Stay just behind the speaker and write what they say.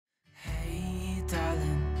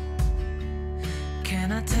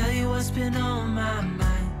Can I tell you what's been on my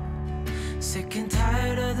mind? Sick and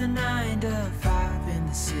tired of the 9 to 5 in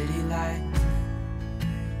the city life.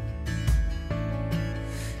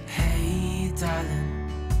 Hey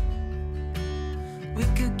darling, we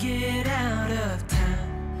could get out of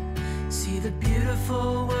town, see the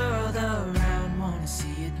beautiful world around, wanna see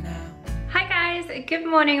it now. Hi guys, good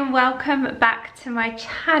morning and welcome back to my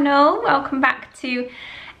channel. Welcome back to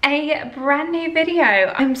a brand new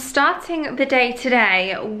video. I'm starting the day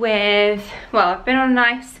today with, well, I've been on a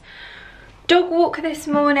nice dog walk this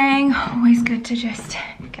morning. Always good to just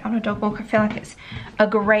get on a dog walk. I feel like it's a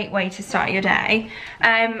great way to start your day.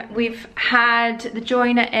 We've had the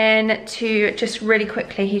joiner in to just really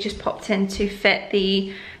quickly, he just popped in to fit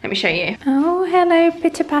the, let me show you. Oh, hello,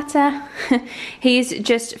 pitter patter. He's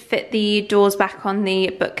just fit the doors back on the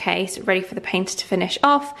bookcase, ready for the painter to finish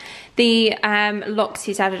off. The locks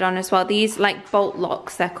he's added on as well. These like bolt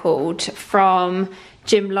locks, they're called, from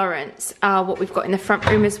Jim Lawrence, are what we've got in the front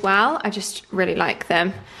room as well. I just really like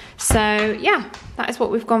them. So yeah, that is what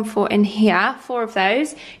we've gone for in here, 4 of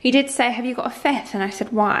those. He did say, have you got a 5th? And I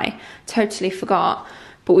said, why? Totally forgot.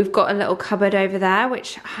 But we've got a little cupboard over there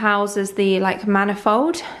which houses the like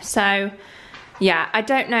manifold. So yeah, I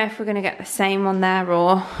don't know if we're gonna get the same on there,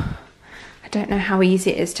 or I don't know how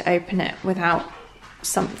easy it is to open it without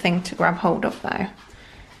something to grab hold of though.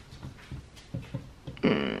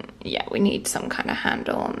 Yeah, we need some kind of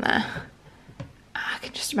handle on there. I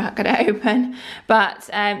can just about get it open. But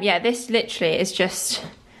yeah, this literally is just,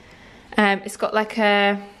 it's got like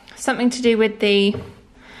something to do with the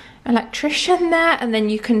electrician there, and then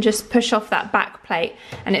you can just push off that back plate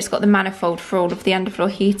and it's got the manifold for all of the underfloor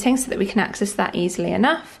heating so that we can access that easily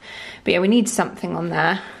enough. But yeah, we need something on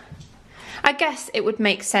there. I guess it would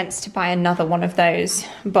make sense to buy another one of those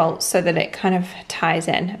bolts so that it kind of ties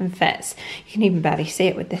in and fits. You can even barely see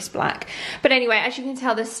it with this black. But anyway, as you can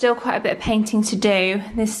tell, there's still quite a bit of painting to do.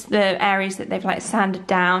 The areas that they've like sanded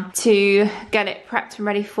down to get it prepped and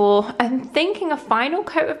ready for, I'm thinking, a final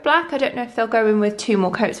coat of black. I don't know if they'll go in with 2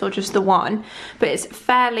 more coats or just the one, but it's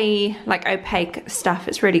fairly like opaque stuff.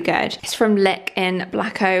 It's really good. It's from Lick in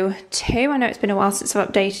Black 02. I know it's been a while since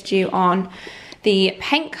I've updated you on the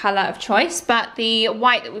paint colour of choice, but the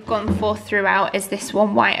white that we've gone for throughout is this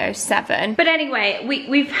one, white 07. But anyway,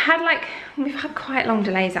 we've had quite long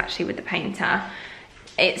delays actually with the painter.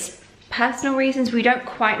 It's personal reasons, we don't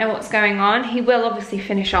quite know what's going on. He will obviously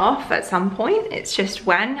finish off at some point, it's just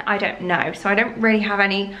when, I don't know. So I don't really have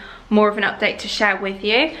any more of an update to share with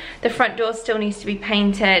you. The front door still needs to be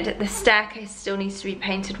painted, the staircase still needs to be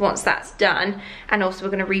painted once that's done, and also we're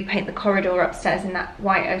going to repaint the corridor upstairs in that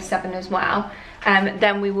white 07 as well.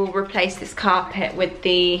 Then we will replace this carpet with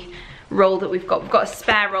the roll that we've got. We've got a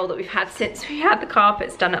spare roll that we've had since we had the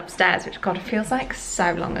carpets done upstairs, which God, it feels like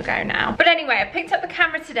so long ago now. But anyway, I picked up the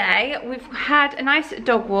camera today. We've had a nice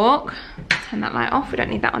dog walk. Turn that light off, we don't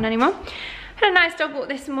need that on anymore. Had a nice dog walk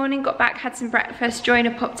this morning, got back, had some breakfast.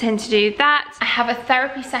 Joiner popped in to do that. I have a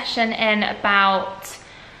therapy session in about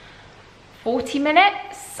 40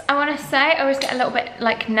 minutes, I want to say. I always get a little bit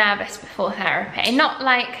like nervous before therapy. Not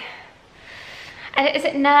like, is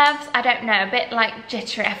it nerves? I don't know, a bit like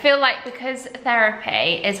jittery. I feel like because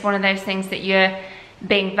therapy is one of those things that you're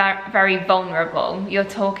being very vulnerable. You're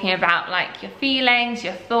talking about like your feelings,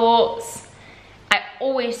 your thoughts. I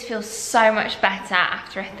always feel so much better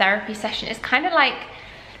after a therapy session. It's kind of like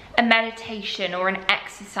a meditation or an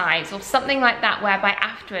exercise or something like that, whereby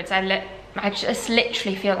afterwards I just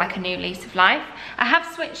literally feel like a new lease of life. I have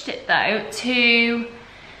switched it though to,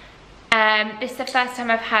 this is the first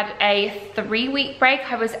time I've had a 3-week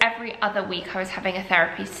break. I was every other week I was having a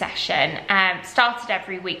therapy session. Started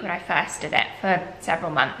every week when I first did it for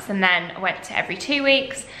several months, and then I went to every 2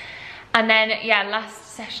 weeks. And then, yeah,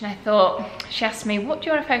 last session I thought, she asked me, what do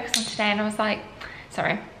you want to focus on today? And I was like,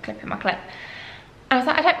 sorry, clipping my clip. And I was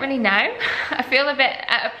like, I don't really know. I feel a bit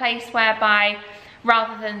at a place whereby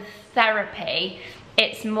rather than therapy,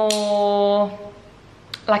 it's more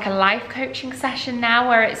like a life coaching session now,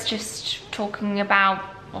 where it's just talking about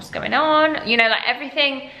what's going on, you know, like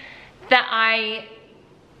everything that I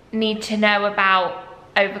need to know about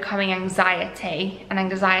overcoming anxiety and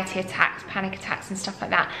anxiety attacks, panic attacks and stuff like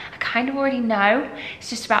that. I kind of already know. It's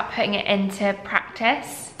just about putting it into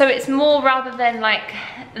practice. So it's more, rather than like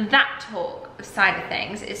that talk side of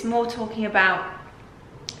things, it's more talking about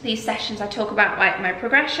these sessions. I talk about like my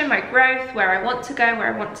progression, my growth, where I want to go,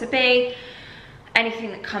 where I want to be,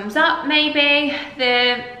 anything that comes up maybe,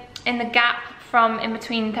 in the gap from in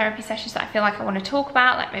between therapy sessions that I feel like I want to talk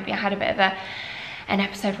about. Like maybe I had a bit of an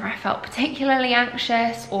episode where I felt particularly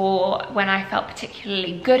anxious, or when I felt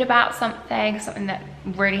particularly good about something that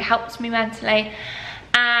really helped me mentally.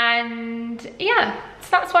 And yeah, so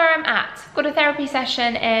that's where I'm at. I've got a therapy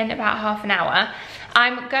session in about half an hour.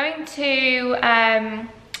 I'm going to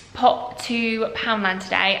pop to Poundland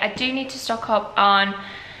today. I do need to stock up on a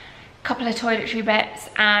couple of toiletry bits,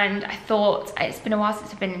 and I thought it's been a while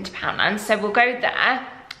since I've been into Poundland, so we'll go there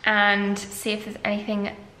and see if there's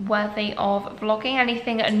anything worthy of vlogging,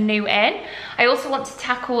 anything new in. I also want to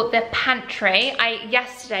tackle the pantry. I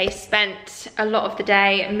yesterday spent a lot of the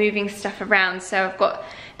day moving stuff around, so I've got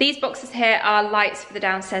these boxes here are lights for the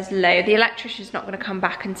downstairs loo. The electrician's not going to come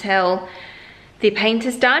back until the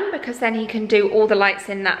painter's done, because then he can do all the lights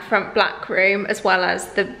in that front black room as well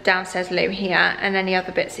as the downstairs loo here, and any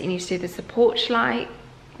other bits that you need to do. There's the porch light.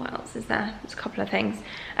 What else is there? There's a couple of things.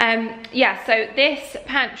 Yeah, so this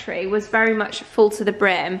pantry was very much full to the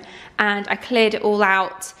brim, and I cleared it all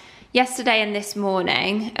out yesterday and this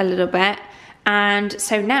morning a little bit, and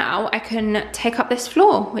so now I can take up this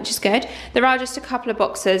floor, which is good. There are just a couple of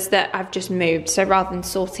boxes that I've just moved, so rather than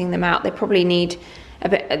sorting them out, they probably need a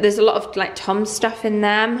bit. There's a lot of like Tom's stuff in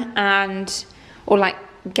them, and or like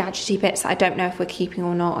gadgety bits that I don't know if we're keeping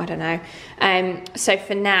or not, I don't know. So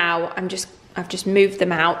for now I've just moved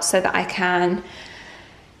them out so that I can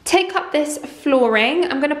take up this flooring.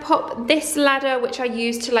 I'm going to pop this ladder, which I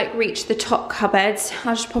use to like reach the top cupboards.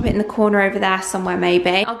 I'll just pop it in the corner over there somewhere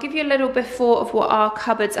maybe. I'll give you a little before of what our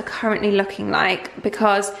cupboards are currently looking like,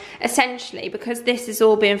 because essentially, because this has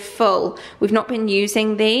all been full, we've not been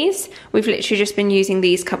using these. We've literally just been using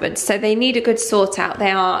these cupboards. So they need a good sort out.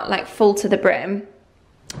 They are like full to the brim.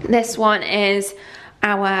 This one is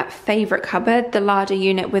our favourite cupboard, the larder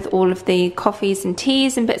unit with all of the coffees and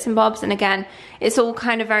teas and bits and bobs, and again it's all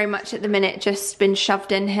kind of very much at the minute just been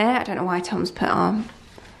shoved in here. I don't know why Tom's put our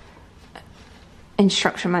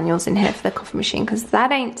instruction manuals in here for the coffee machine, because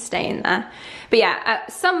that ain't staying there. But yeah,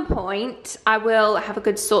 at some point I will have a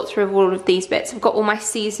good sort through of all of these bits. I've got all my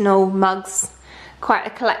seasonal mugs, quite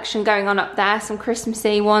a collection going on up there, some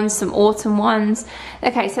Christmassy ones, some autumn ones.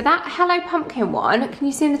 Okay, so that Hello Pumpkin one, can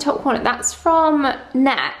you see in the top corner, that's from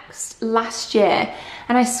Next last year,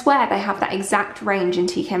 and I swear they have that exact range in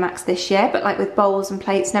TK Maxx this year, but like with bowls and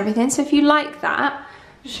plates and everything. So if you like that,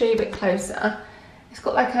 I'll show you a bit closer. It's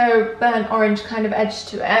got like a burnt orange kind of edge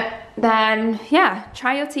to it. Then yeah,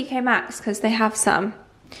 try your TK Maxx because they have some.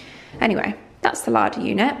 Anyway, that's the larder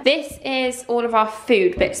unit. This is all of our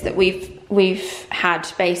food bits that we've had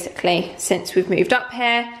basically since we've moved up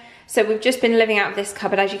here. So we've just been living out of this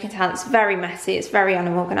cupboard. As you can tell, it's very messy, it's very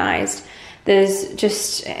unorganized. It's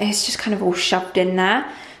just kind of all shoved in there.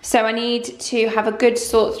 So I need to have a good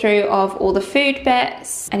sort through of all the food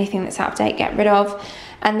bits, anything that's out of date, get rid of.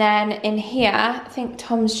 And then in here, I think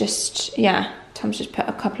Tom's just put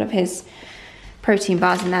a couple of his protein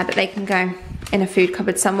bars in there, but they can go in a food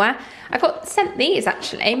cupboard somewhere. I got sent these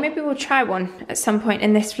actually, maybe we'll try one at some point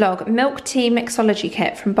in this vlog. Milk tea mixology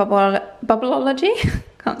kit from Bubbleology.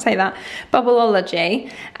 Can't say that.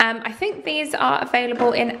 Bubbleology. I think these are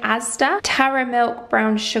available in Asda. Taro milk,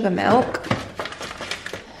 brown sugar milk.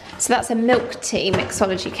 So that's a milk tea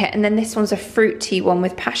mixology kit, and then this one's a fruit tea one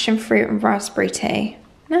with passion fruit and raspberry tea.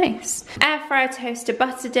 Nice. Air fryer toaster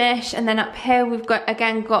butter dish, and then up here we've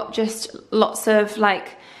got just lots of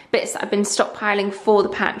like bits that I've been stockpiling for the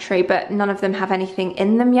pantry, but none of them have anything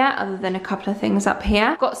in them yet other than a couple of things up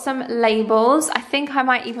here. Got some labels. I think I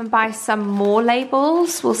might even buy some more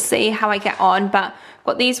labels. We'll see how I get on, but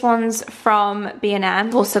got these ones from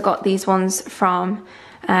B&M. Also got these ones from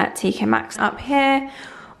TK Maxx up here.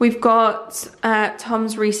 We've got,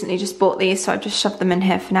 Tom's recently just bought these, so I've just shoved them in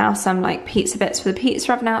here for now. Some like pizza bits for the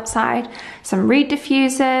pizza oven outside, some reed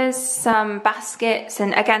diffusers, some baskets,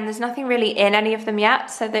 and again, there's nothing really in any of them yet,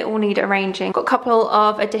 so they all need arranging. Got a couple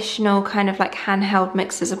of additional kind of like handheld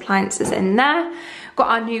mixers, appliances in there. Got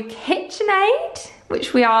our new KitchenAid,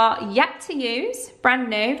 which we are yet to use, brand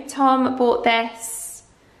new. Tom bought this.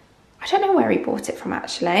 I don't know where he bought it from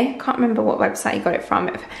actually. Can't remember what website he got it from.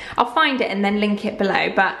 I'll find it and then link it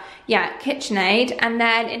below. But yeah, KitchenAid. And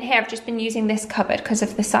then in here I've just been using this cupboard because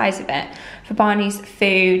of the size of it for Barney's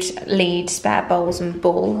food, lead, spare bowls and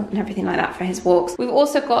ball and everything like that for his walks. We've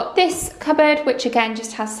also got this cupboard, which again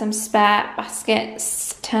just has some spare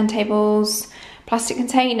baskets, turntables, plastic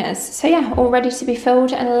containers. So yeah, all ready to be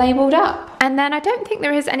filled and labelled up. And then I don't think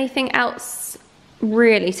there is anything else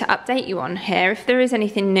really to update you on here. If there is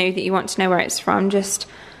anything new that you want to know where it's from, just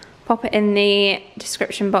pop it in the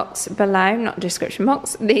description box below, not description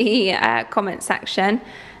box, the comment section,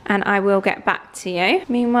 and I will get back to you.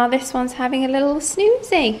 Meanwhile, this one's having a little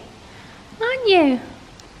snoozy, aren't you?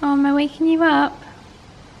 Oh, am I waking you up?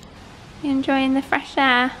 You enjoying the fresh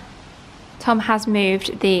air? Tom has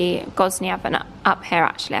moved the Gosney oven up here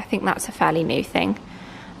actually. I think that's a fairly new thing.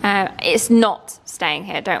 It's not staying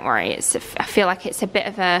here, don't worry. I feel like it's a bit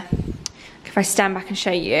of a, if I stand back and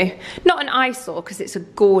show you, not an eyesore, because it's a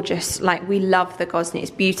gorgeous, like, we love the Gosney,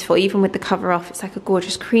 it's beautiful, even with the cover off, it's like a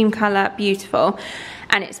gorgeous cream colour, beautiful,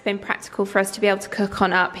 and it's been practical for us to be able to cook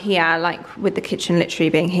on up here, like with the kitchen literally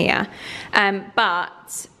being here,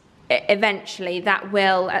 but eventually that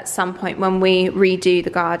will, at some point when we redo the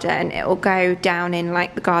garden, it will go down in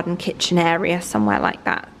like the garden kitchen area, somewhere like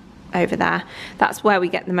that, over there. That's where we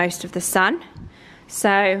get the most of the sun.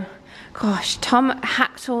 So, gosh, Tom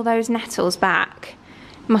hacked all those nettles back.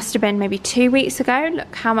 Must have been maybe 2 weeks ago.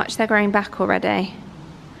 Look how much they're growing back already.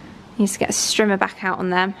 Needs to get a strimmer back out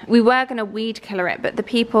on them. We were going to weed killer it, but the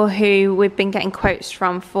people who we've been getting quotes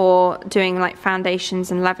from for doing like foundations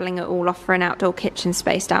and levelling it all off for an outdoor kitchen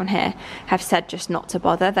space down here have said just not to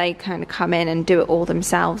bother. They kind of come in and do it all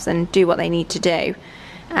themselves and do what they need to do.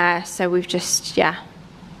 So we've just, yeah,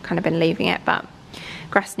 kind of been leaving it, but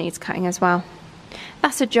grass needs cutting as well.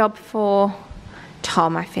 That's a job for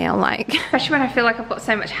Tom, I feel like. Especially when I feel like I've got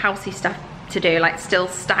so much housey stuff to do, like still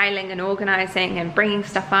styling and organising and bringing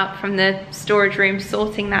stuff up from the storage room,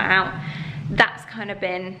 sorting that out. That's kind of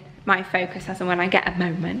been my focus as and when I get a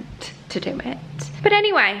moment to do it. But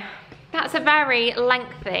anyway, that's a very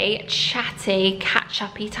lengthy, chatty,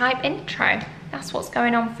 catch-uppy type intro. That's what's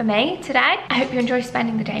going on for me today. I hope you enjoy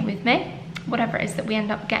spending the day with me. Whatever it is that we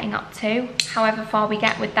end up getting up to, however far we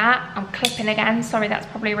get with that. I'm clipping again, sorry, that's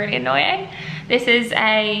probably really annoying. This is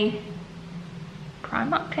a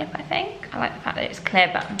Primark clip, I think. I like the fact that it's clear,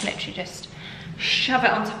 but I'm literally just shove it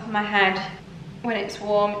on top of my head when it's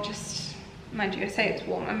warm. Just, mind you, I say it's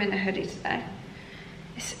warm, I'm in a hoodie today.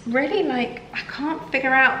 It's really like, I can't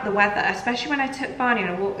figure out the weather, especially when I took Barney on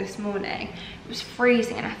a walk this morning. It was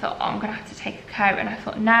freezing and I thought, oh, I'm gonna have to take a coat, and I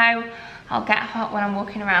thought, no, I'll get hot when I'm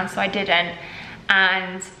walking around, so I didn't,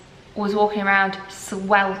 and was walking around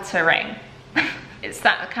sweltering. It's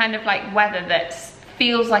that kind of like weather that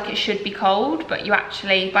feels like it should be cold, but you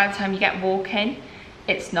actually, by the time you get walking,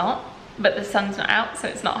 it's not, but the sun's not out, so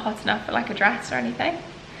it's not hot enough for like a dress or anything.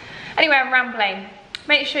 Anyway, I'm rambling.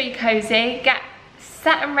 Make sure you're cozy, get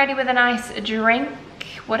set and ready with a nice drink,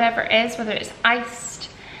 whatever it is, whether it's iced,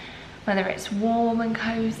 whether it's warm and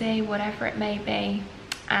cozy, whatever it may be.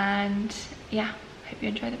 And yeah, hope you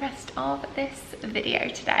enjoy the rest of this video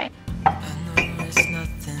today. I know it's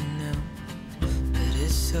nothing new, but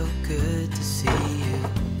it's so good to see you.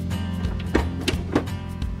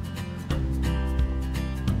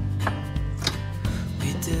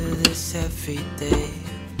 We do this every day,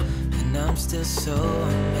 and I'm still so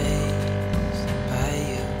amazed by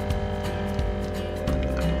you.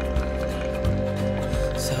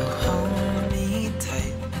 So hold me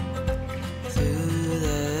tight through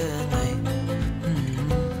the night.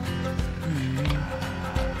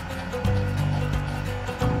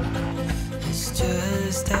 It's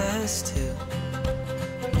just us two,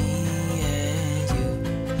 me and you.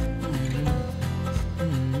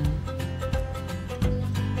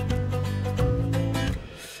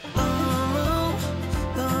 Oh,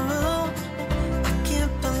 oh, I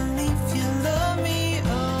can't believe you love me. Oh,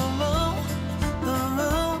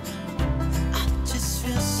 oh, I just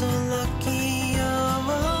feel so lucky.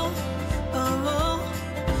 Oh,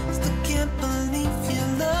 still can't believe you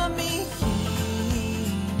love me.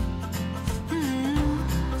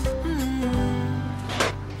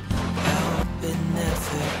 I hope it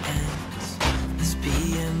never ends. Let's be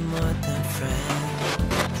more than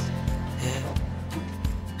friends. Yeah.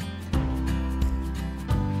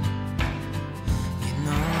 You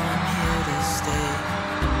know I'm here to stay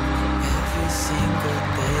every single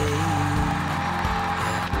day.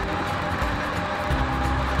 Yeah.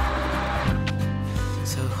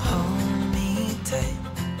 So hold me tight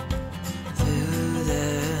through the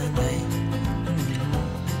night.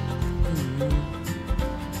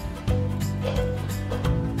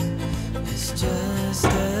 It's just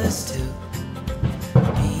us two,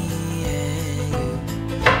 me and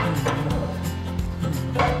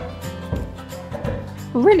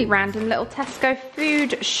you. Really random little Tesco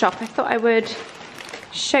food shop. I thought I would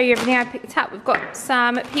show you everything I picked up. We've got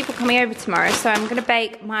some people coming over tomorrow, so I'm gonna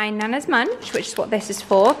bake my Nana's Munch, which is what this is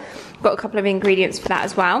for. Got a couple of ingredients for that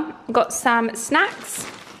as well. Got some snacks,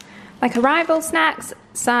 like arrival snacks,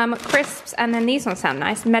 some crisps, and then these ones sound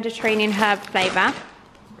nice, Mediterranean herb flavour.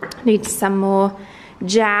 Need some more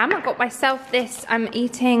jam. I got myself this, I'm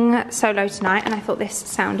eating solo tonight, and I thought this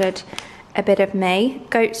sounded a bit of me.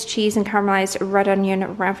 Goat's cheese and caramelised red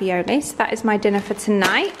onion ravioli. So that is my dinner for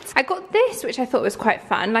tonight. I got this, which I thought was quite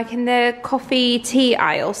fun, like in the coffee tea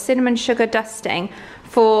aisle, cinnamon sugar dusting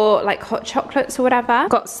for like hot chocolates or whatever.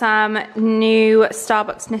 Got some new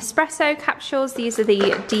Starbucks Nespresso capsules. These are the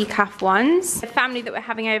decaf ones. The family that we're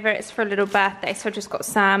having over, it's for a little birthday, so I just got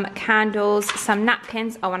some candles, some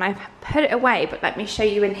napkins. Oh, and I've put it away, but let me show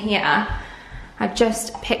you in here. I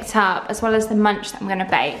just picked up, as well as the munch that I'm gonna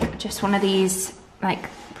bake, just one of these like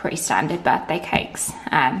pretty standard birthday cakes,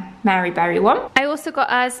 Mary Berry one. I also got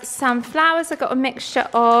us some flowers. I got a mixture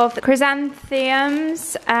of the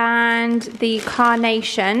chrysanthemums and the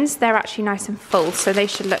carnations. They're actually nice and full, so they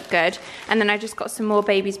should look good. And then I just got some more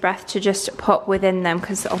baby's breath to just pop within them,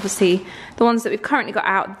 because obviously the ones that we've currently got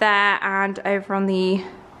out there and over on the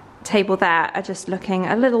table there are just looking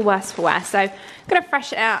a little worse for wear. So I'm gonna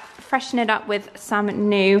freshen it up with some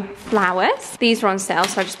new flowers. These are on sale,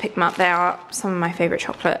 so I just picked them up. They are some of my favorite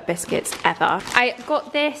chocolate biscuits ever. I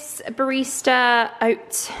got this barista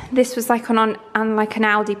oat. This was like on like an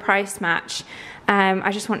Aldi price match.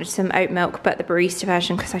 I just wanted some oat milk, but the barista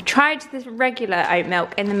version, because I tried this regular oat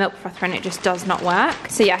milk in the milk frother and it just does not work.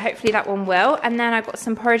 So yeah, hopefully that one will. And then I got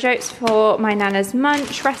some porridge oats for my Nana's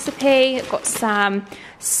munch recipe. I've got some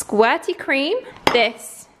squirty cream.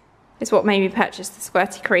 This is what made me purchase the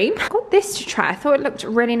squirty cream. I got this to try. I thought it looked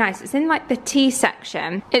really nice. It's in like the tea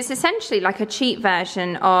section. It's essentially like a cheap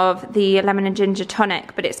version of the lemon and ginger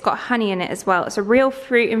tonic, but it's got honey in it as well. It's a real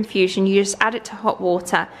fruit infusion. You just add it to hot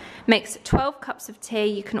water. Makes 12 cups of tea.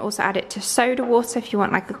 You can also add it to soda water if you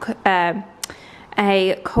want like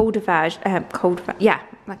a colder version,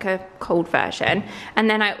 like a cold version. And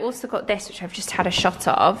then I also got this, which I've just had a shot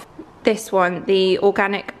of. This one, the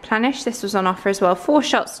organic plenish. This was on offer as well. 4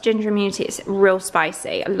 shots, ginger immunity. It's real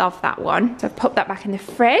spicy. I love that one. So I've popped that back in the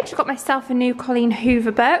fridge. Got myself a new Colleen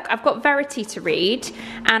Hoover book. I've got Verity to read,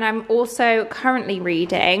 and I'm also currently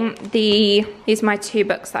reading these are my 2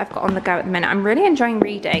 books that I've got on the go at the minute. I'm really enjoying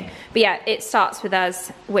reading. But yeah, It Starts With Us,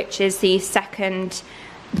 which is the second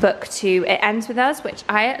book to It Ends With Us, which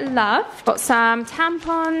I love. Got some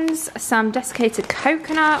tampons, some desiccated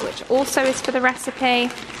coconut, which also is for the recipe,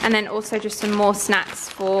 and then also just some more snacks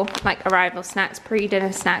for like arrival snacks,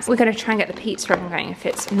 pre-dinner snacks. We're gonna try and get the pizza oven going if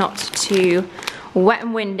it's not too wet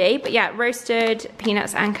and windy. But yeah, roasted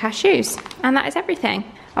peanuts and cashews, and that is everything.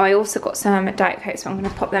 Oh, I also got some Diet Coke, so I'm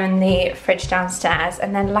gonna pop them in the fridge downstairs.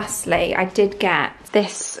 And then lastly, I did get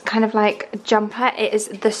this kind of like jumper. It is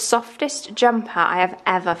the softest jumper I have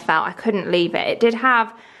ever felt. I couldn't leave it. It did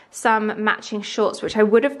have some matching shorts, which I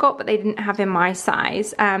would have got, but they didn't have in my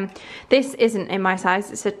size. This isn't in my size.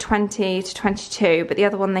 It's a 20 to 22, but the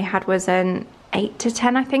other one they had was an 8 to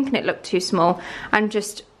 10, I think, and it looked too small.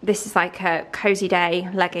 This is like a cozy day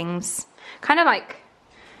leggings, kind of like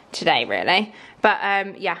today really.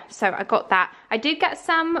 But yeah, so I got that. I did get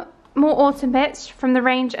some more autumn bits from the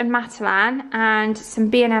range and Matalan, and some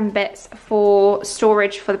B&M bits for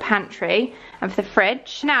storage for the pantry and for the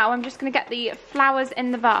fridge. Now I'm just gonna get the flowers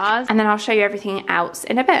in the vase, and then I'll show you everything else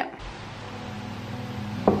in a bit.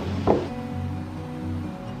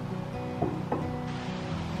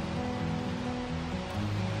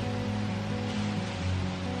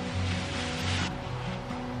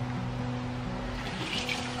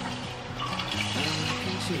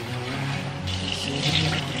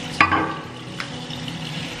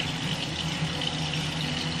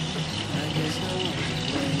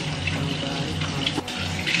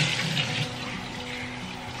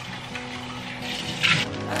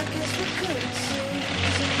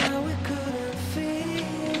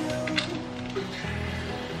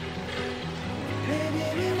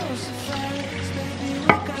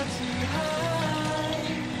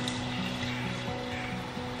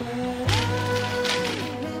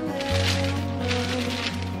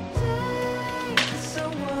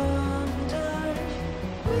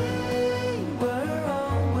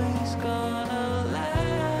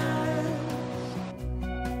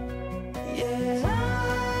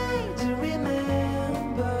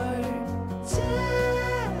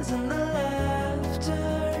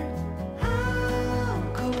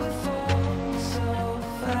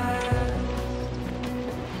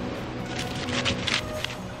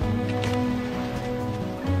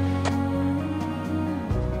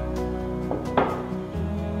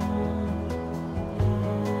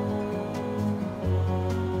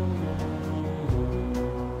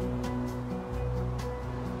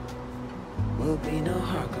 Will be no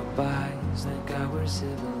hard goodbyes, thank God we're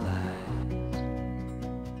civilized.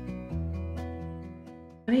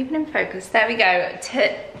 Not even in focus. There we go.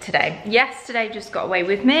 Today. Yesterday just got away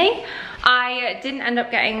with me. I didn't end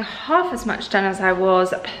up getting half as much done as I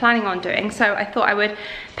was planning on doing, so I thought I would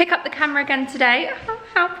pick up the camera again today. Oh,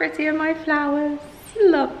 how pretty are my flowers.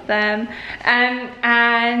 Love them.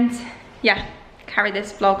 And yeah, carry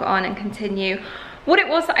this vlog on and continue what it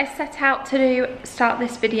was that I set out to do start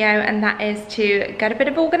this video, and that is to get a bit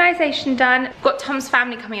of organisation done. I've got Tom's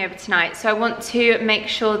family coming over tonight, so I want to make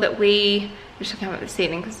sure that I'm just looking up at the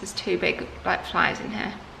ceiling because there's two big like flies in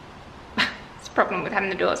here. Problem with having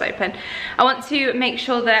the doors open. I want to make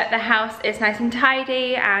sure that the house is nice and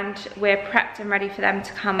tidy and we're prepped and ready for them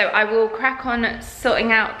to come. So I will crack on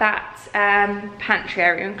sorting out that pantry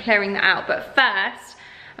area and clearing that out, but first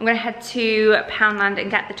I'm going to head to Poundland and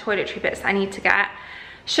get the toiletry bits that I need to get,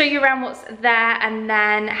 show you around what's there, and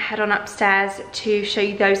then head on upstairs to show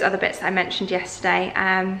you those other bits that I mentioned yesterday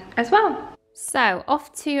as well. So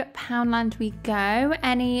off to Poundland we go.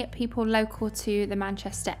 Any people local to the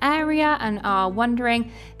Manchester area and are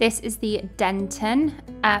wondering, this is the Denton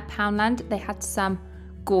at Poundland. They had some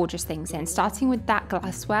gorgeous things in, starting with that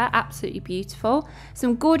glassware, absolutely beautiful.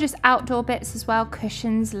 Some gorgeous outdoor bits as well,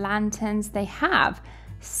 cushions, lanterns. They have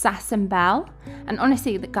Sass & Bell, and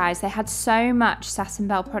honestly guys, they had so much Sass &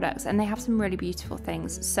 Bell products and they have some really beautiful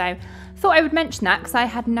things, so thought I would mention that because I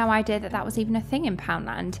had no idea that that was even a thing in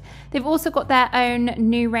Poundland. They've also got their own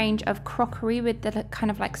new range of crockery with the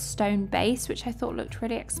kind of like stone base, which I thought looked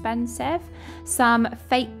really expensive. Some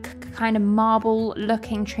fake kind of marble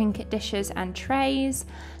looking trinket dishes and trays,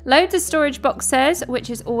 loads of storage boxes,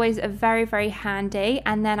 which is always a very handy.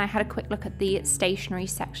 And then I had a quick look at the stationery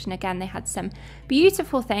section. Again, they had some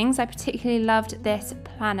beautiful things. I particularly loved this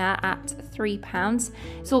planner at £3.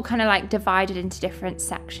 It's all kind of like divided into different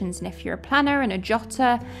sections, and if you're a planner and a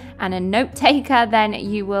jotter and a note taker, then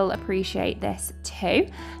you will appreciate this too.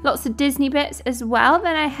 Lots of Disney bits as well.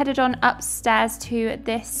 Then I headed on upstairs to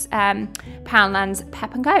this Poundland's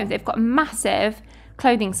Pep & Go. They've got a massive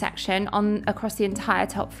clothing section across the entire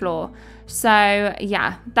top floor, so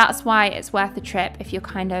yeah, that's why it's worth the trip if you're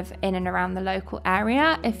kind of in and around the local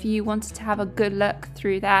area. If you wanted to have a good look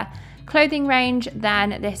through their clothing range,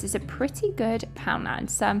 then this is a pretty good Poundland.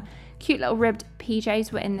 Some cute little ribbed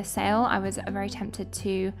PJs were in the sale. I was very tempted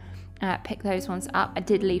to pick those ones up. I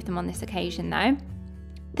did leave them on this occasion though.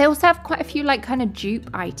 They also have quite a few like kind of dupe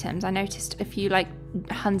items. I noticed a few like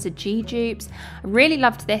Hunza G dupes. I really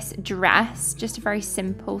loved this dress, just a very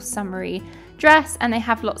simple summery dress, and they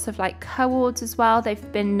have lots of like co-ords as well.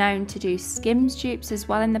 They've been known to do Skims dupes as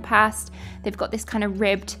well in the past. They've got this kind of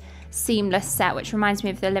ribbed seamless set, which reminds me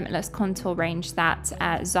of the Limitless contour range that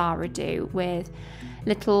Zara do, with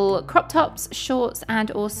little crop tops, shorts, and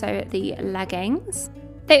also the leggings.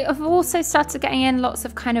 They have also started getting in lots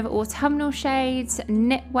of kind of autumnal shades,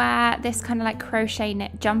 knitwear. This kind of like crochet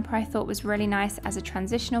knit jumper I thought was really nice as a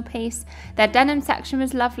transitional piece. Their denim section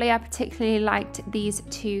was lovely. I particularly liked these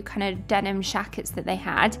two kind of denim shackets that they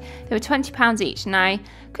had. They were £20 each, and I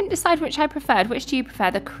couldn't decide which I preferred. Which do you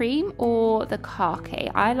prefer, the cream or the khaki?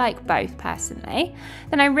 I like both personally.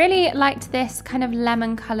 Then I really liked this kind of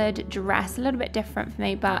lemon coloured dress, a little bit different for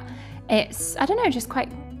me, but it's, I don't know, just quite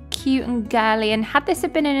cute and girly. And had this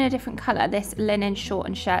have been in a different colour, this linen short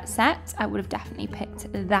and shirt set, I would have definitely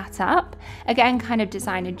picked that up. Again, kind of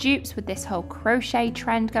designer dupes with this whole crochet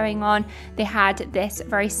trend going on. They had this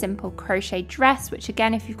very simple crochet dress, which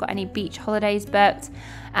again, if you've got any beach holidays booked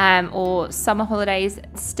or summer holidays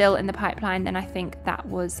still in the pipeline, then I think that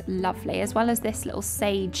was lovely, as well as this little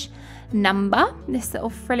sage number, this little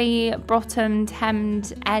frilly bottomed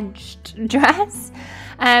hemmed edged dress.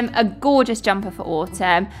 A gorgeous jumper for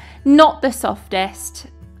autumn, not the softest,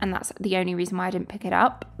 and that's the only reason why I didn't pick it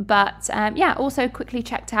up, but yeah, also quickly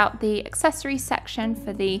checked out the accessories section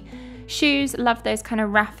for the shoes. Loved those kind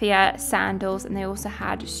of raffia sandals, and they also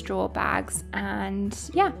had straw bags, and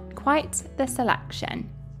yeah, quite the selection.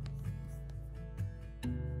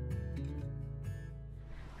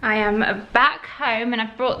 I am back home and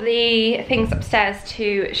I've brought the things upstairs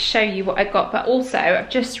to show you what I got, but also I've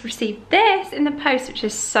just received this in the post, which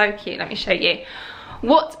is so cute. Let me show you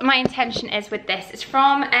what my intention is with this. It's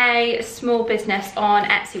from a small business on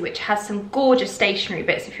Etsy, which has some gorgeous stationery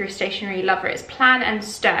bits. If you're a stationery lover, it's Plan and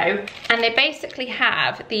Stow, and they basically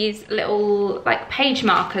have these little like page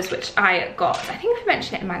markers, which I got. I think I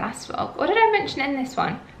mentioned it in my last vlog, or did I mention it in this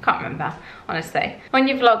one? Can't remember, honestly. When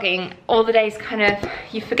you're vlogging, all the days kind of,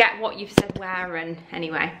 you forget what you've said where, and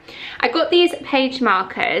anyway. I got these page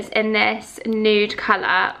markers in this nude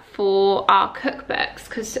colour for our cookbooks,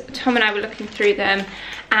 because Tom and I were looking through them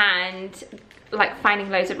and like finding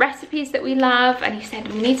loads of recipes that we love, and he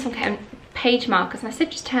said, we need some kind of page markers, and I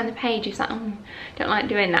said, just turn the page. He's like, oh, don't like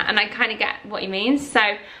doing that, and I kind of get what he means. So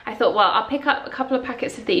I thought, well, I'll pick up a couple of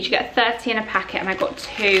packets of these. You get 30 in a packet, and I got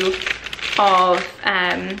two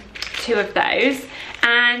of those.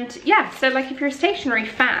 And yeah, so like if you're a stationery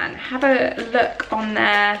fan, have a look on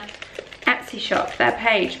their Etsy Etsy shop, their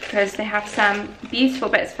page, because they have some beautiful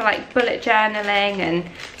bits for like bullet journaling and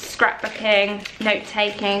scrapbooking, note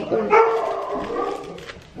taking.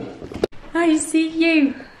 I see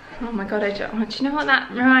you. Oh my god, do you know what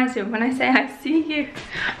that reminds me of when I say I see you?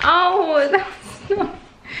 Oh, that's not...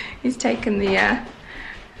 He's taken the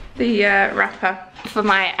wrapper for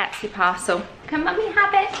my Etsy parcel. Can mummy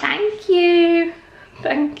have it? Thank you.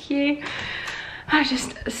 Thank you. I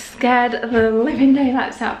just scared the living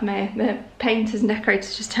daylights out of me. The painters and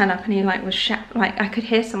decorators just turned up and he like was like I could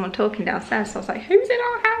hear someone talking downstairs, so I was like, who's in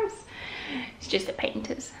our house? It's just the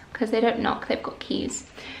painters, because they don't knock, they've got keys.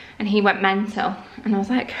 And he went mental and I was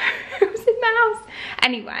like, who's in the house?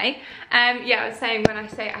 Anyway, yeah, I was saying when I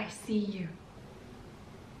say I see you,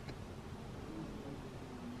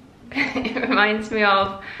 it reminds me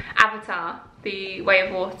of Avatar, The Way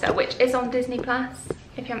of Water, which is on Disney Plus.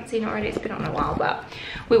 If you haven't seen it already, it's been on a while, but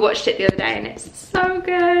we watched it the other day and it's so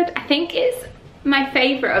good. I think it's my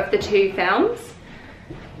favourite of the two films.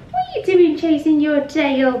 What are you doing chasing your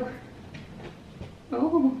tail?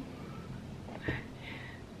 Oh,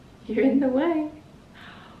 you're in the way.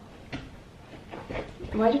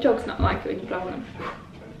 Why do dogs not like it when you blow on them?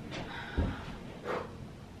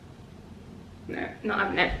 No, not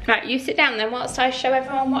having it. Right, you sit down then whilst I show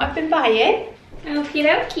everyone what I've been buying. Okie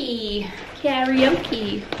dokie.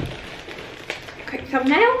 Karaoke. Quick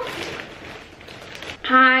thumbnail.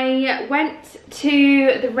 I went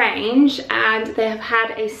to the range and they have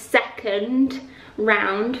had a second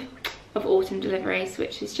round of autumn deliveries,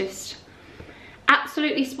 which is just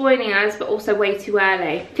absolutely spoiling us, but also way too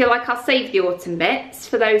early. I feel like I'll save the autumn bits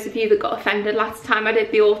for those of you that got offended last time I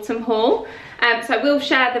did the autumn haul. So I will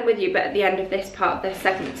share them with you, but at the end of this part of this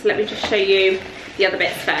segment. So let me just show you the other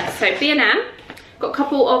bits first. So B&M, got a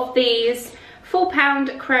couple of these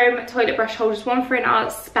 £4 chrome toilet brush holders, one for in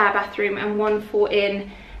our spare bathroom and one for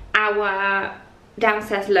in our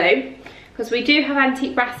downstairs loo. Because we do have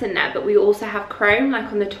antique brass in there, but we also have chrome, like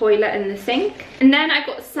on the toilet and the sink. And then I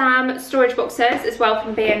got some storage boxes as well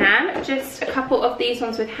from B&M. Just a couple of these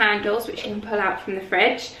ones with handles, which you can pull out from the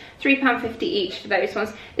fridge. £3.50 each for those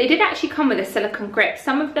ones. They did actually come with a silicone grip.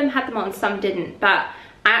 Some of them had them on, some didn't, but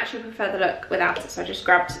I actually prefer the look without it, so I just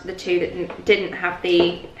grabbed the two that didn't have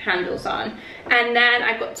the handles on. And then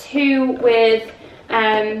I got two with,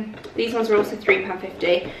 these ones were also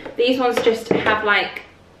 £3.50. These ones just have like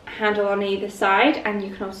handle on either side, and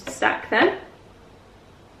you can also stack them.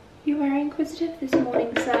 You're very inquisitive this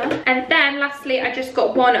morning, sir. And then lastly, I just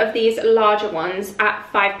got one of these larger ones at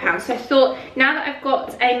 £5. So I thought, now that I've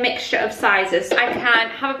got a mixture of sizes, I can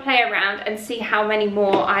have a play around and see how many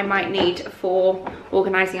more I might need for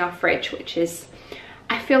organising our fridge, which is,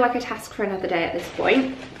 I feel like a task for another day at this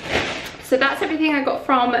point. So that's everything I got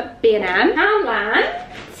from B&M. Poundland.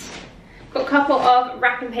 Got a couple of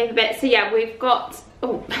wrapping paper bits. So yeah, we've got,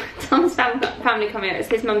 oh, Tom's family coming out. It's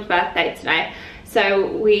his mum's birthday today.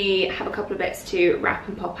 So we have a couple of bits to wrap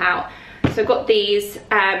and pop out. So I've got these,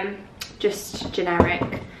 just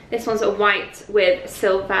generic. This one's a white with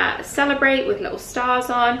silver celebrate with little stars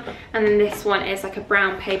on. And then this one is like a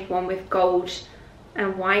brown paper one with gold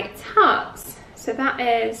and white hearts. So that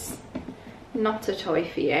is not a toy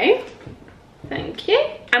for you. Thank you.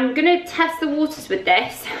 I'm gonna test the waters with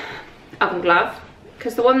this oven glove,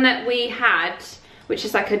 because the one that we had, which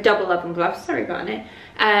is like a double oven glove, sorry Barney,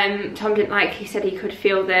 Tom didn't like. He said he could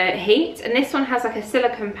feel the heat, and this one has like a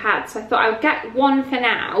silicone pad, so I thought I would get one for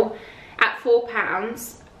now at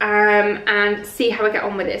 £4 and see how I get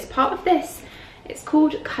on with it. It's part of this, it's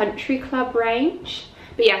called Country Club range,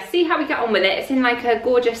 but yeah, see how we get on with it. It's in like a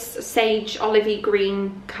gorgeous sage olivey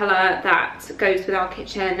green colour that goes with our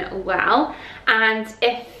kitchen well, and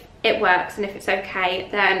if it works and if it's okay,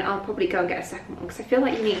 then I'll probably go and get a second one, because I feel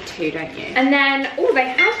like you need two, don't you? And then, oh, they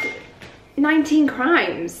had 19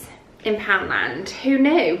 Crimes in Poundland. Who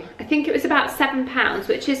knew? I think it was about £7,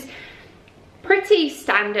 which is pretty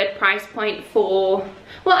standard price point for,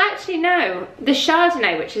 well actually no, the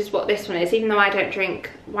Chardonnay, which is what this one is, even though I don't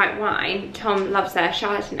drink white wine, Tom loves their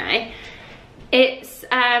Chardonnay. It's,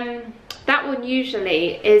 that one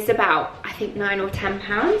usually is about, I think, £9 or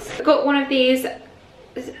 £10. I got one of these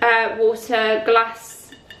water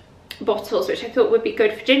glass bottles, which I thought would be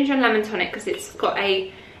good for ginger and lemon tonic, because it's got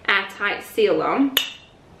a airtight seal on,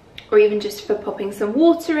 or even just for popping some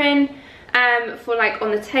water in, for like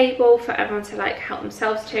on the table for everyone to like help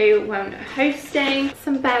themselves to when hosting.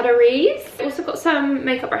 Some batteries. Also got some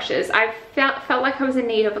makeup brushes. I felt like I was in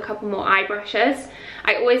need of a couple more eye brushes.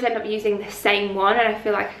 I always end up using the same one, and I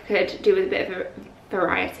feel like I could do with a bit of a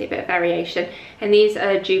variety, a bit of variation. And these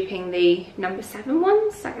are duping the number 7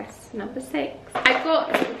 ones, I guess number 6. I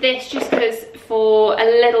got this just because for a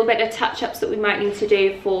little bit of touch-ups that we might need to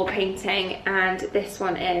do for painting, and this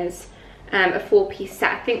one is a 4-piece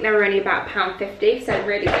set. I think they were only about £1.50, so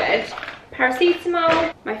really good.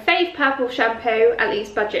 Paracetamol, my fave purple shampoo, at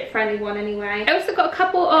least budget friendly one anyway. I also got a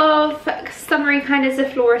couple of summery kind of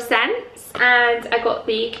Zaflora scents, and I got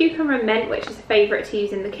the cucumber mint, which is a favourite to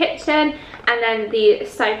use in the kitchen, and then the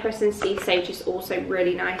cypress and sea sage is also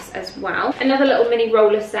really nice as well. Another little mini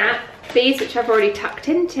roller set. These, which I've already tucked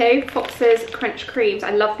into, Fox's Crunch Creams.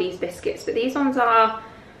 I love these biscuits, but these ones are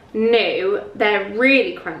new. They're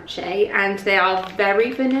really crunchy and they are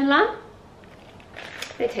very vanilla.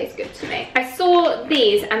 They taste good to me. I saw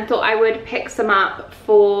these and thought I would pick some up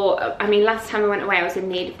for, I mean, last time I went away I was in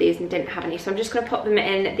need of these and didn't have any, so I'm just going to pop them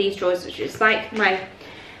in these drawers, which is like my,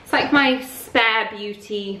 it's like my spare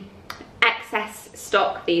beauty excess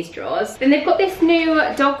stock, these drawers. Then they've got this new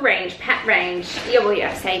dog range, pet range,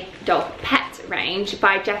 I say dog, pet range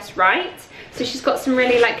by Just Right. So she's got some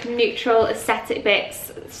really like neutral aesthetic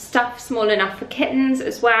bits, stuff small enough for kittens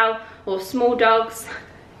as well, or small dogs.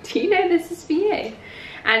 Do you know this is for you?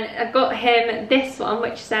 And I got him this one,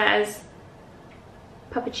 which says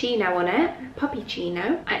Puppuccino on it.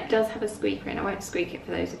 Puppychino. It does have a squeaker in. I won't squeak it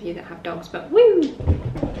for those of you that have dogs, but woo!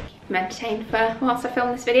 I'm entertained for whilst I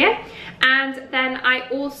film this video. And then I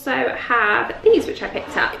also have these, which I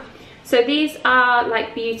picked up. So these are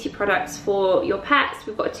like beauty products for your pets.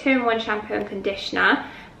 We've got a 2-in-1 shampoo and conditioner,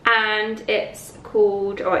 and it's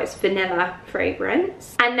called, or it's vanilla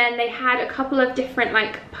fragrance. And then they had a couple of different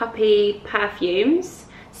like puppy perfumes,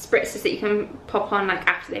 spritzers that you can pop on like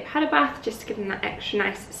after they've had a bath, just to give them that extra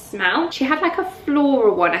nice smell. She had like a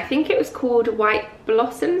floral one, I think it was called White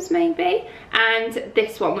Blossoms maybe, and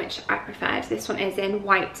this one, which I preferred, this one is in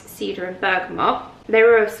white cedar and bergamot. They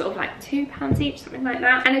were sort of like £2 each, something like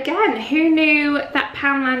that. And again, who knew that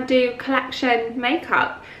Poundland do collection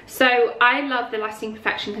makeup? So I love the Lasting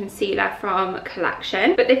Perfection concealer from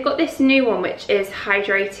Collection, but they've got this new one which is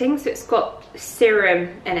hydrating, so it's got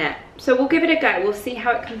serum in it. So we'll give it a go, we'll see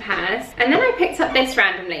how it compares. And then I picked up this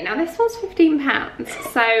randomly. Now this one's £15,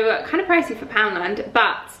 so kind of pricey for Poundland,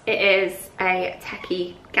 but it is a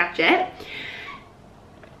techie gadget.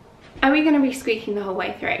 Are we going to be squeaking the whole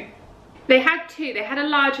way through? They had two. They had a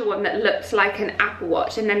larger one that looked like an Apple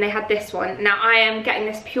Watch, and then they had this one. Now I am getting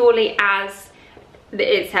this purely as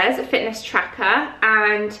it says, a fitness tracker,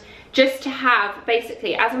 and just to have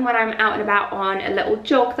basically as and when I'm out and about on a little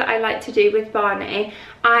jog that I like to do with Barney,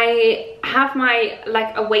 I have my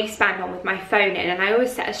like a waistband on with my phone in, and I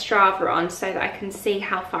always set a Strava on so that I can see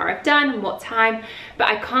how far I've done and what time, but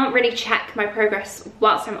I can't really check my progress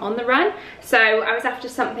whilst I'm on the run. So I was after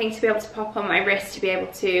something to be able to pop on my wrist to be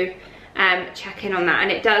able to check in on that,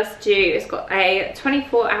 and it does do, it's got a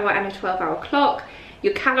 24-hour and a 12-hour clock,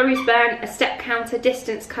 your calories burned, a step counter,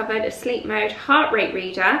 distance covered, a sleep mode, heart rate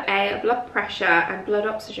reader, a blood pressure and blood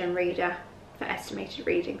oxygen reader for estimated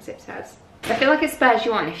readings, it says. I feel like it spurs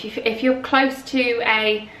you on. If you're close to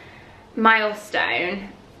a milestone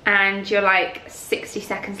and you're like 60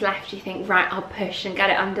 seconds left, you think, right, I'll push and get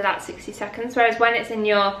it under that 60 seconds. Whereas when it's in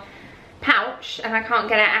your pouch and I can't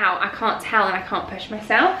get it out, I can't tell and I can't push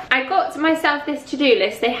myself. I got myself this to-do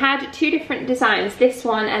list. They had 2 different designs, this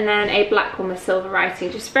one and then a black one with silver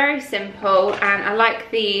writing, just very simple, and I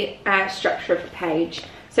like the structure of the page.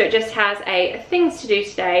 So it just has a things to do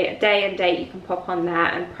today, a day and date you can pop on there,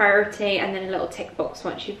 and priority, and then a little tick box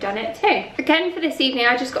once you've done it too. Again, for this evening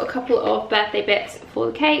I just got a couple of birthday bits for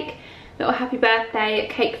the cake. Little happy birthday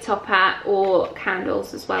cake topper, or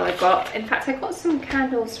candles as well I got. In fact, I got some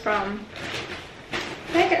candles from,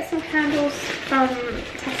 did I get some candles from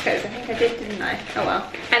Tesco's? I think I did, didn't I? Oh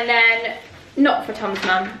well. And then, not for Tom's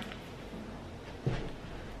mum.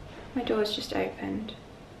 My door's just opened.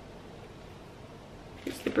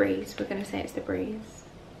 It's the breeze, we're gonna say it's the breeze.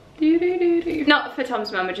 Not for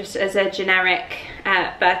Tom's mum, but just as a generic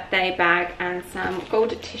birthday bag and some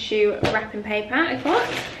gold tissue wrapping paper I got.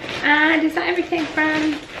 And is that everything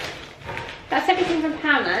from, that's everything from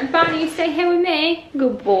Poundland. Barney, you stay here with me.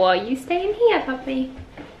 Good boy, you stay in here, puppy.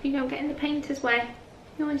 You don't get in the painter's way.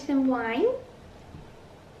 You want some wine?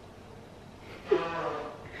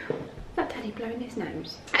 That Daddy blowing his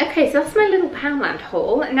nose. Okay, so that's my little Poundland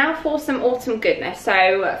haul. Now for some autumn goodness.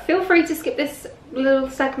 So feel free to skip this little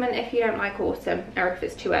segment if you don't like autumn, or if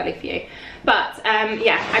it's too early for you. But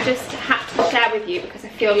yeah, I just had to share with you because I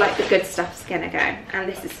feel like the good stuff's gonna go, and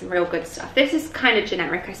this is some real good stuff. This is kind of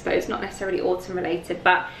generic, I suppose, not necessarily autumn related,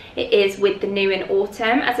 but it is with the new in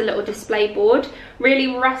autumn as a little display board.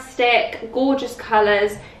 Really rustic, gorgeous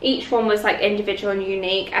colours. Each one was like individual and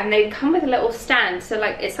unique, and they come with a little stand, so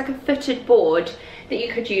like it's like a footed board that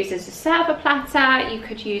you could use as a server platter, you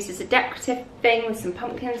could use as a decorative thing with some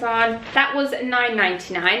pumpkins on. That was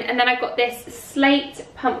 $9.99, and then I got this slate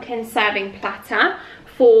pumpkin serving platter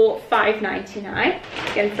for $5.99.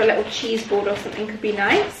 Again, for a little cheese board or something could be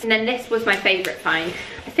nice. And then this was my favourite find.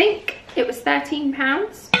 I think it was £13,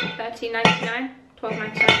 $13.99, $12.99, I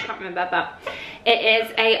can't remember, but it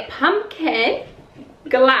is a pumpkin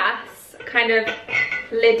glass kind of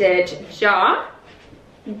lidded jar.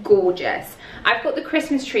 Gorgeous. I've got the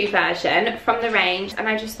Christmas tree version from the range, and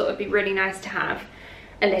I just thought it'd be really nice to have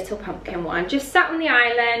a little pumpkin one just sat on the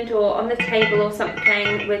island or on the table or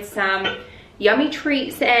something with some yummy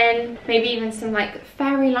treats in, maybe even some like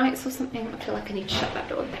fairy lights or something. I feel like I need to shut that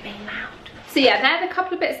door, they're being loud. So yeah, they're the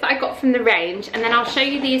couple of bits that I got from the range, and then I'll show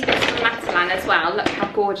you these bits from Poundland as well. Look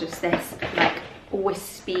how gorgeous this like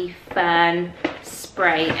wispy fern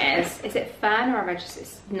spray is. Is it fern, or have I just,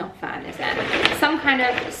 it's not fern, is it? Some kind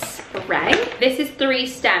of spray. This is 3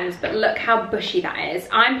 stems, but look how bushy that is.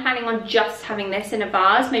 I'm planning on just having this in a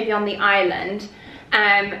vase, maybe on the island,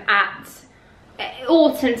 at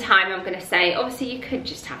autumn time, I'm gonna say. Obviously you could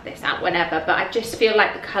just have this out whenever, but I just feel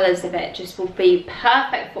like the colours of it just will be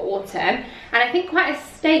perfect for autumn, and I think quite a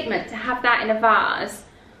statement to have that in a vase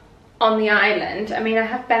on the island. I mean, I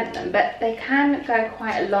have bent them, but they can go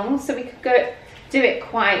quite long, so we could go do it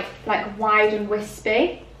quite like wide and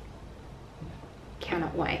wispy.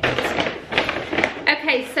 Cannot wait.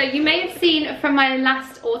 Okay, so you may have seen from my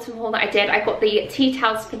last autumn haul that I did, I got the tea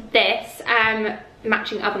towels for this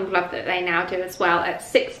matching oven glove that they now do as well at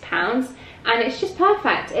 £6, and it's just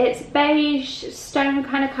perfect. It's beige, stone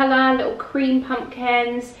kind of colour, little cream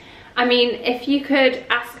pumpkins. I mean, if you could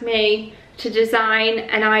ask me to design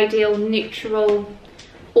an ideal neutral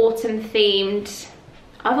autumn themed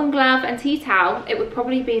oven glove and tea towel, it would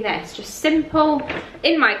probably be this. Just simple,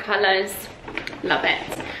 in my colours, love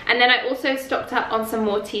it. And then I also stocked up on some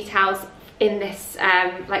more tea towels in this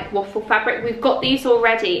like waffle fabric. We've got these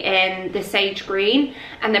already in the sage green,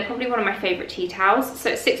 and they're probably one of my favourite tea towels. So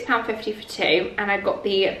it's £6.50 for 2, and I've got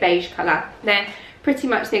the beige colour. They're pretty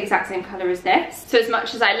much the exact same colour as this. So as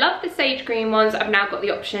much as I love the sage green ones, I've now got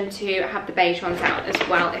the option to have the beige ones out as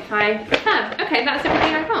well if I prefer. Okay, that's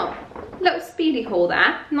everything I got. Little speedy haul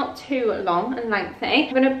there, not too long and lengthy.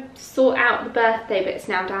 I'm gonna sort out the birthday bits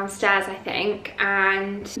now downstairs, I think,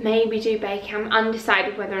 and maybe do baking. I'm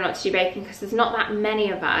undecided whether or not to do baking because there's not that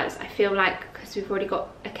many of us. I feel like because we've already got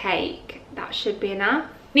a cake, that should be enough.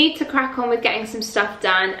 Need to crack on with getting some stuff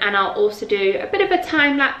done, and I'll also do a bit of a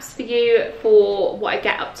time lapse for you for what I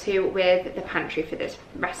get up to with the pantry for this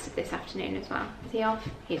rest of this afternoon as well. Is he off?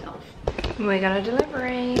 He's off. We got a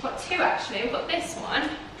delivery. We've got 2 actually. We've got this one.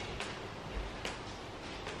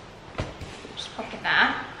 Just pop it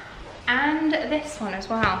there. And this one as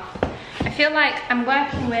well. I feel like I'm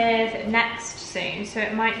working with Next soon, so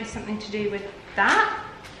it might be something to do with that.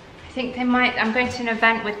 I think they might, I'm going to an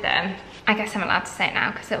event with them. I guess I'm allowed to say it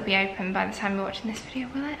now because it'll be open by the time you're watching this video,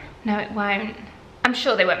 will it? No, it won't. I'm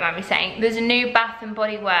sure they won't mind me saying. There's a new Bath &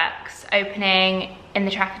 Body Works opening in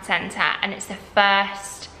the Trafford Centre, and it's the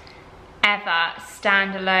first ever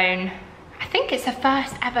standalone, I think it's the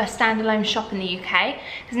first ever standalone shop in the UK.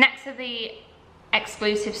 Because next to the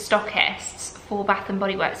exclusive stockists for Bath &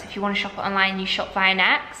 Body Works, if you want to shop it online, you shop via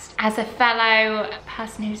Next. As a fellow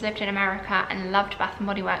person who's lived in America and loved Bath &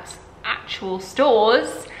 Body Works actual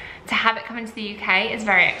stores, to have it come into the UK is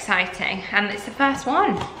very exciting, and it's the first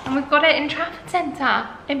one, and we've got it in Trafford Centre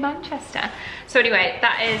in Manchester. So anyway,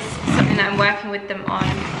 that is something that I'm working with them on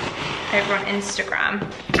over on Instagram.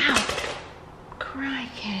 Ow,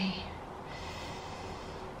 crikey.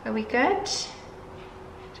 Are we good?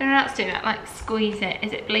 Don't know how to do that, like squeeze it.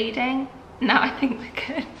 Is it bleeding? No, I think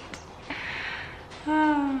we're good.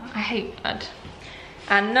 Oh, I hate blood.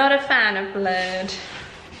 I'm not a fan of blood.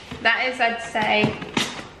 That is, I'd say,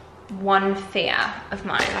 one fear of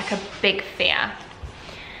mine, like a big fear.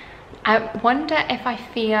 I wonder if I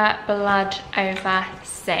fear blood over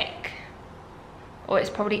sick, or it's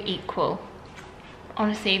probably equal.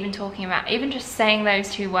 Honestly, even talking about, even just saying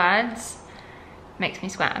those 2 words makes me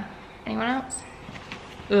squirm. Anyone else?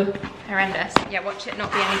 Ugh, horrendous. Yeah, watch it not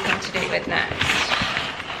be anything to do with Next.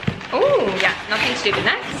 Oh, yeah, nothing to do with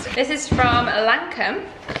Next. This is from Lancome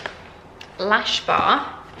Lash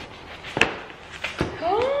Bar.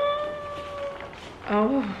 Oh.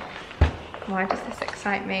 Oh, why does this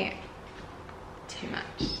excite me? Too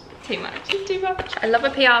much, too much, too much. I love a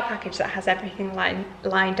PR package that has everything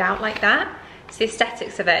lined out like that. It's the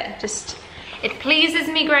aesthetics of it, just, it pleases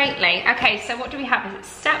me greatly. Okay, so what do we have? It's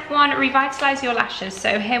step 1, revitalize your lashes.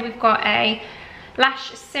 So here we've got a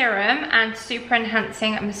lash serum and super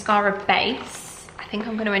enhancing mascara base. I think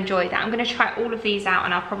I'm going to enjoy that. I'm going to try all of these out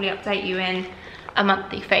and I'll probably update you in a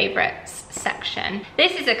monthly favorites section.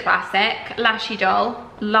 This is a classic, Lashy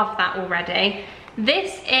Doll. Love that already.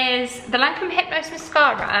 This is the Lancome Hypnose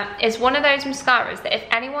mascara. Is one of those mascaras that if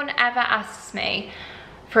anyone ever asks me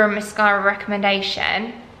for a mascara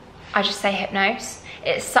recommendation, I just say Hypnose.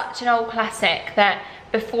 It's such an old classic that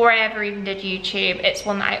before I ever even did YouTube, it's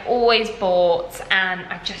one that I always bought and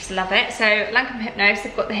I just love it. So Lancome Hypnose,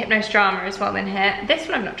 they've got the Hypnose Drama as well in here. This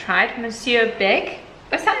one I've not tried, Monsieur Big.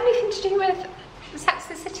 Was that anything to do with Sex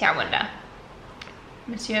and the City, I wonder?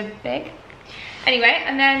 Monsieur Big. Anyway,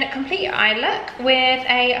 and then complete your eye look with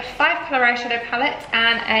a 5-colour eyeshadow palette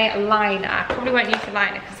and a liner. Probably won't use the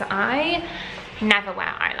liner because I never wear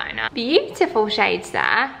eyeliner. Beautiful shades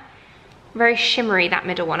there. Very shimmery, that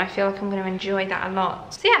middle one. I feel like I'm going to enjoy that a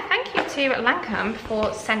lot. So yeah, thank you to Lancome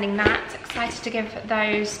for sending that. Excited to give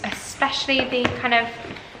those, especially the kind of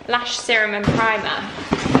lash serum and primer.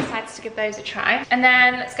 Excited to give those a try. And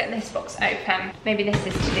then let's get this box open. Maybe this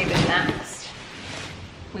is to do with next.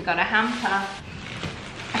 We got a hamper.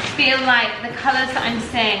 I feel like the colours that I'm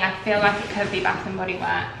seeing, I feel like it could be Bath & Body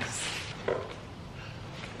Works.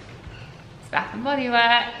 It's Bath & Body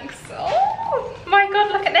Works. Oh my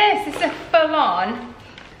god, look at this. This is a full-on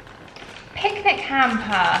picnic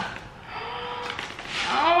hamper.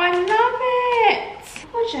 Oh, I love it.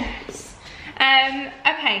 Gorgeous.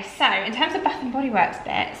 Okay, so in terms of Bath & Body Works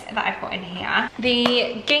bits that I've got in here,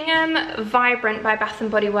 the Gingham Vibrant by Bath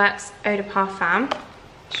 & Body Works Eau de Parfum.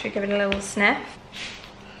 Should we give it a little sniff?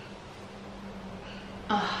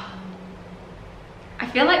 Oh, I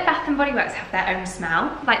feel like Bath & Body Works have their own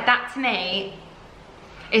smell. Like that to me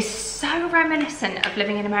is so reminiscent of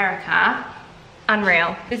living in America.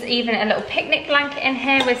 Unreal. There's even a little picnic blanket in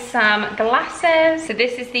here with some glasses. So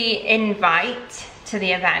this is the invite to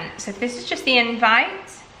the event. So this is just the invite.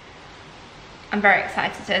 I'm very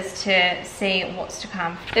excited as to see what's to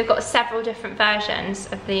come. They've got several different versions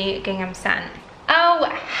of the gingham scent. Oh,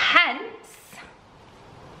 hence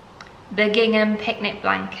the gingham picnic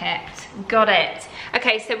blanket. Got it.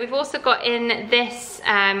 Okay, so we've also got in this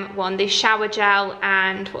one the shower gel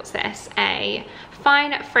and what's this? A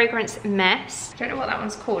fine fragrance mist. I don't know what that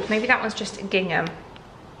one's called. Maybe that one's just gingham.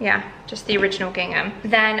 Yeah, just the original gingham.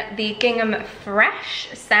 Then the Gingham Fresh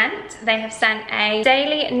scent. They have sent a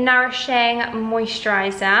daily nourishing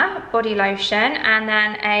moisturizer, body lotion, and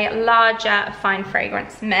then a larger fine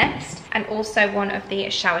fragrance mist. And also one of the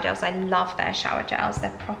shower gels. I love their shower gels. They're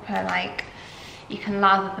proper, like, you can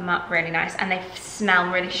lather them up really nice and they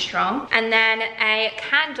smell really strong. And then a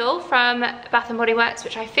candle from Bath & Body Works,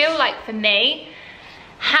 which I feel like for me,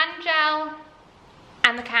 hand gel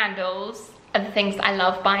and the candles are the things that I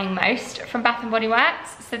love buying most from Bath & Body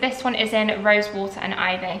Works. So this one is in Rose Water and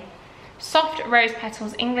Ivy. Soft Rose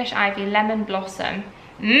Petals, English Ivy, Lemon Blossom.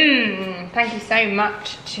 Thank you so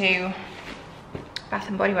much to Bath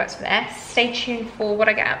 & Body Works for this. Stay tuned for what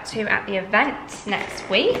I get up to at the event next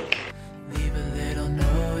week. Leave a little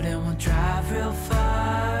note and we'll drive real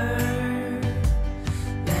far.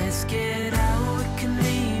 Let's get out, we can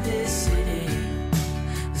leave this city.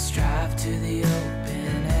 Let's drive to the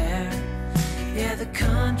open air. Yeah, the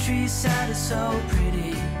countryside is so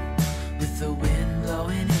pretty, with the wind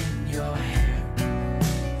blowing in your hair.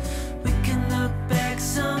 We can look back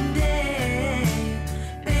someday,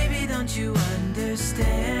 baby, don't you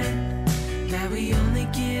understand? Yeah, we only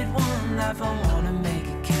get one life, I wanna make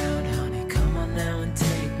it count, honey. Come on now and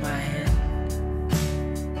take my hand.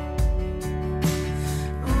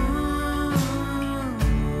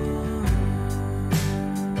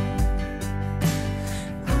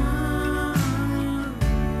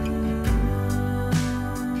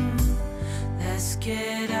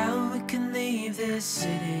 Get out, we can leave this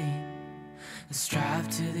city. Let's drive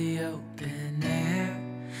to the open air.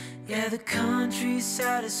 Yeah, the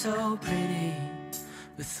countryside is so pretty,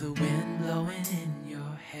 with the wind blowing in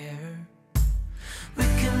your hair. We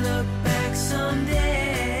can look back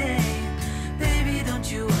someday, baby,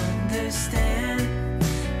 don't you understand?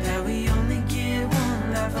 That we only get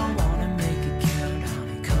one life, I wanna make it count,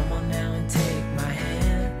 honey. Come on now and take my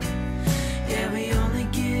hand. Yeah, we only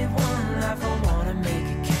get one life, I wanna make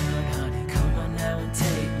it count, honey. Come on now and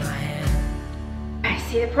take my hand. I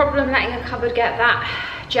see the problem letting a cupboard get that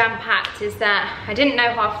jam-packed is that I didn't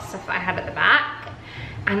know half the stuff that I had at the back,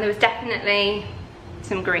 and there was definitely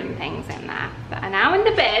some green things in there that are now in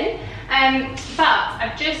the bin. But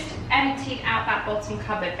I've just emptied out that bottom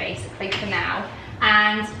cupboard basically for now,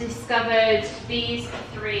 and discovered these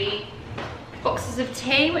 3 boxes of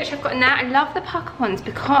tea which I've got in there. I love the pucker ones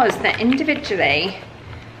because they're individually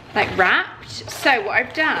like wrapped. So what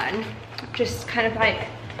I've done, just kind of like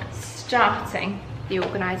starting the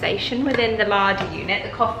organisation within the larder unit,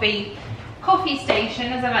 the coffee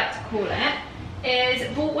station as I like to call it,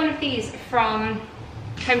 is bought one of these from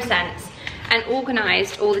HomeSense and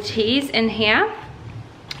organised all the teas in here.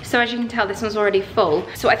 So as you can tell, this one's already full.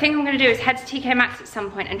 So what I think I'm gonna do is head to TK Maxx at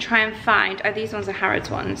some point and try and find, oh, these ones are Harrods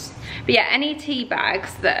ones. But yeah, any tea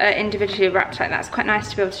bags that are individually wrapped like that, it's quite nice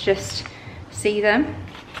to be able to just see them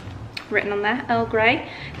written on there, Earl Grey.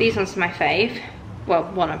 These ones are my fave, well,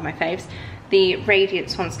 one of my faves. The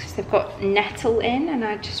Radiance ones, because they've got nettle in and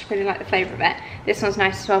I just really like the flavour of it. This one's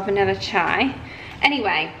nice as well, vanilla chai.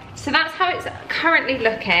 Anyway, so that's how it's currently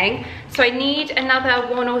looking. So I need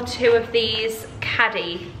another 1 or 2 of these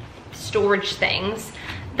caddy storage things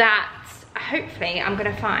that hopefully I'm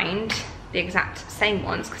gonna find the exact same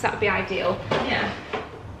ones, because that would be ideal. Yeah,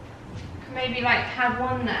 maybe like have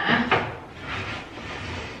one there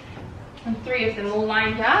and 3 of them all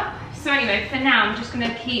lined up. So anyway, for now I'm just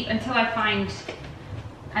gonna keep, until I find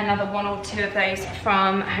another 1 or 2 of those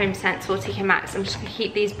from HomeSense or TK Maxx, I'm just gonna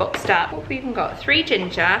keep these boxed up. What have we even got? 3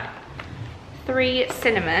 ginger, 3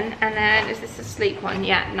 cinnamon, and then, is this a sleep one?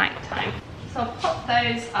 Yeah, nighttime. So I'll pop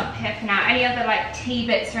those up here for now. Any other like tea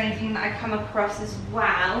bits or anything that I come across as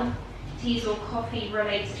well, teas or coffee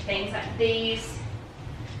related things like these,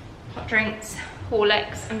 hot drinks,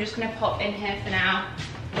 Horlicks, I'm just gonna pop in here for now.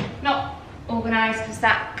 Not organised, because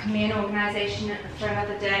that can be an organisation for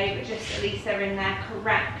another day, but just at least they're in their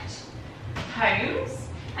correct homes.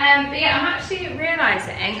 But yeah, I'm actually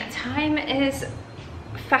realising time is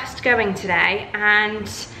fast going today, and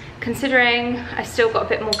considering I still got a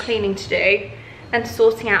bit more cleaning to do and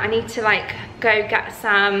sorting out, I need to like go get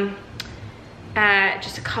some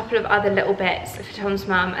just a couple of other little bits for Tom's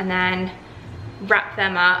mum, and then wrap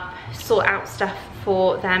them up, sort out stuff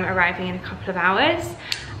for them arriving in a couple of hours.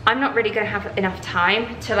 I'm not really going to have enough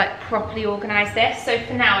time to like properly organise this, so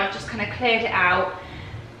for now I've just kind of cleared it out,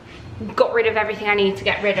 got rid of everything I need to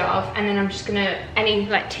get rid of, and then I'm just gonna, any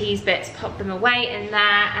like teas bits, pop them away in there,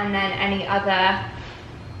 and then any other,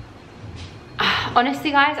 honestly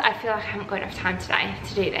guys, I feel like I haven't got enough time today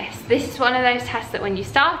to do this. This is one of those tests that when you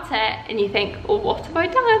start it and you think, oh, what have I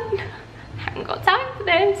done? I haven't got time for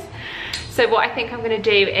this. So what I think I'm gonna do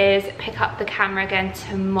is pick up the camera again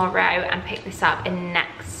tomorrow and pick this up in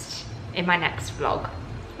my next vlog,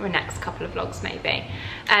 or next couple of vlogs maybe.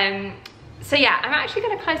 So yeah, I'm actually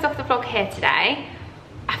gonna close off the vlog here today.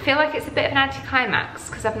 I feel like it's a bit of an anticlimax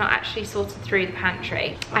because I've not actually sorted through the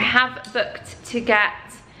pantry. I have booked to get,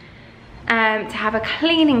 to have a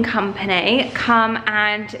cleaning company come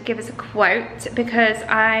and give us a quote, because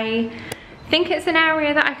I think it's an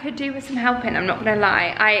area that I could do with some help in, I'm not gonna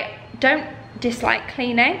lie. I don't dislike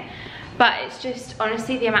cleaning, but it's just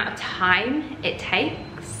honestly the amount of time it takes.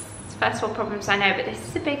 First world problems, I know, but this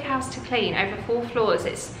is a big house to clean, over 4 floors.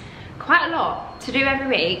 It's quite a lot to do every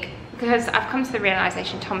week, because I've come to the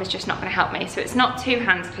realisation Tom is just not going to help me. So it's not 2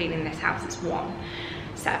 hands cleaning this house, it's 1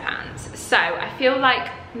 set of hands. So I feel like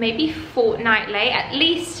maybe fortnightly, at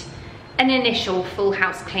least an initial full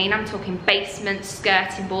house clean. I'm talking basement,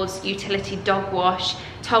 skirting boards, utility dog wash,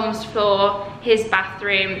 Tom's floor, his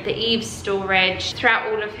bathroom, the eaves storage,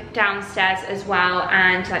 throughout all of downstairs as well,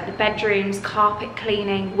 and like the bedrooms, carpet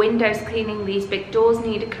cleaning, windows cleaning, these big doors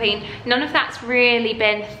need a clean. None of that's really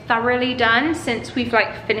been thoroughly done since we've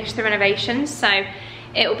like finished the renovations, so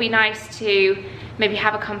it will be nice to maybe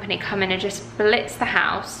have a company come in and just blitz the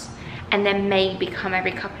house, and then maybe come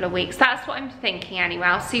every couple of weeks. That's what I'm thinking anyway.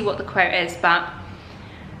 I'll see what the quote is, but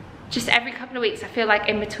just every couple of weeks, I feel like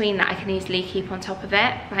in between that I can easily keep on top of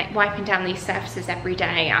it. Like wiping down these surfaces every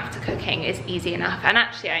day after cooking is easy enough, and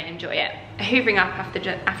actually I enjoy it. Hoovering up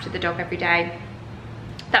after the dog every day,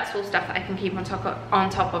 that's all stuff that I can keep on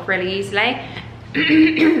top of really easily.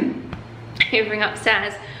 Hoovering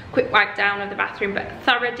upstairs, quick wipe down of the bathroom, but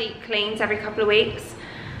thorough deep cleans every couple of weeks.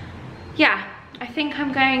 Yeah, I think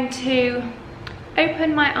I'm going to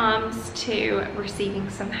open my arms to receiving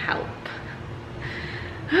some help.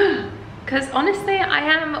 Because honestly, I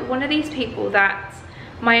am one of these people that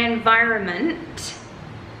my environment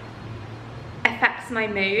affects my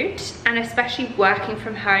mood, and especially working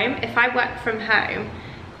from home. If I work from home,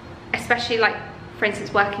 especially like for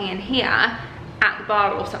instance working in here at the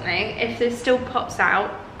bar or something, if there's still pots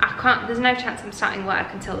out, there's no chance I'm starting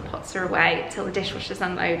work until the pots are away, until the dishwasher's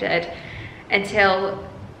unloaded, until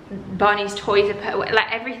Barney's toys are put away.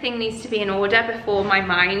 Like, everything needs to be in order before my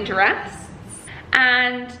mind rests.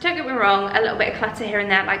 And don't get me wrong, a little bit of clutter here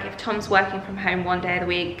and there, like if Tom's working from home one day of the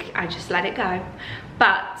week, I just let it go.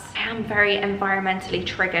 But I am very environmentally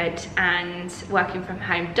triggered, and working from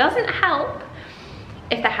home doesn't help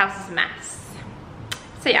if the house is a mess.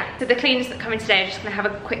 So yeah, so the cleaners that come in today are just gonna have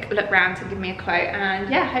a quick look round and give me a quote, and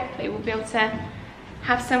yeah, hopefully we'll be able to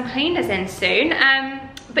have some cleaners in soon.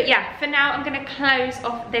 But yeah, for now I'm gonna close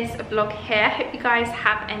off this vlog here. Hope you guys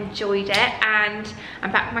have enjoyed it, and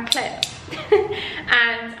I'm back with my clip.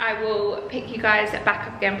 And I will pick you guys back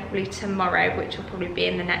up again probably tomorrow, which will probably be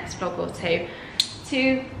in the next vlog or two,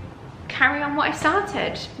 to carry on what I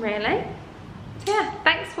started, really. So yeah,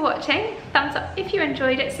 thanks for watching. Thumbs up if you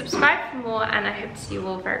enjoyed it, subscribe for more, and I hope to see you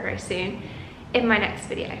all very, very soon in my next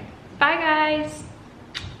video. Bye guys.